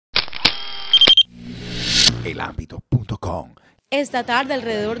elámbito.com. Esta tarde,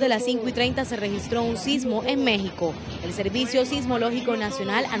 alrededor de las 5:30, se registró un sismo en México. El Servicio Sismológico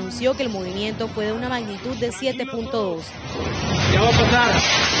Nacional anunció que el movimiento fue de una magnitud de 7.2. Ya va a pasar.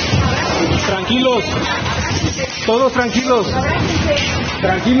 Tranquilos. Todos tranquilos.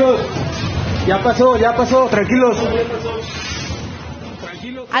 Tranquilos. Ya pasó. Tranquilos.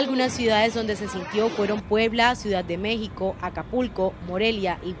 Algunas ciudades donde se sintió fueron Puebla, Ciudad de México, Acapulco,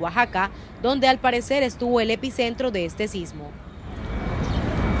 Morelia y Oaxaca, donde al parecer estuvo el epicentro de este sismo.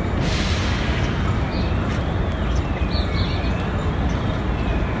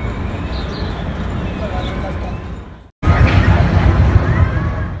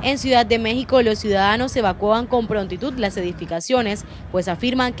 En Ciudad de México, los ciudadanos evacuaban con prontitud las edificaciones, pues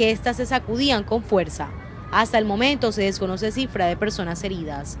afirman que éstas se sacudían con fuerza. Hasta el momento se desconoce cifra de personas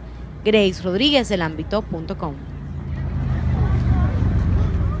heridas. Grace Rodríguez, elámbito.com.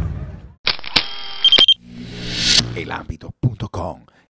 elámbito.com.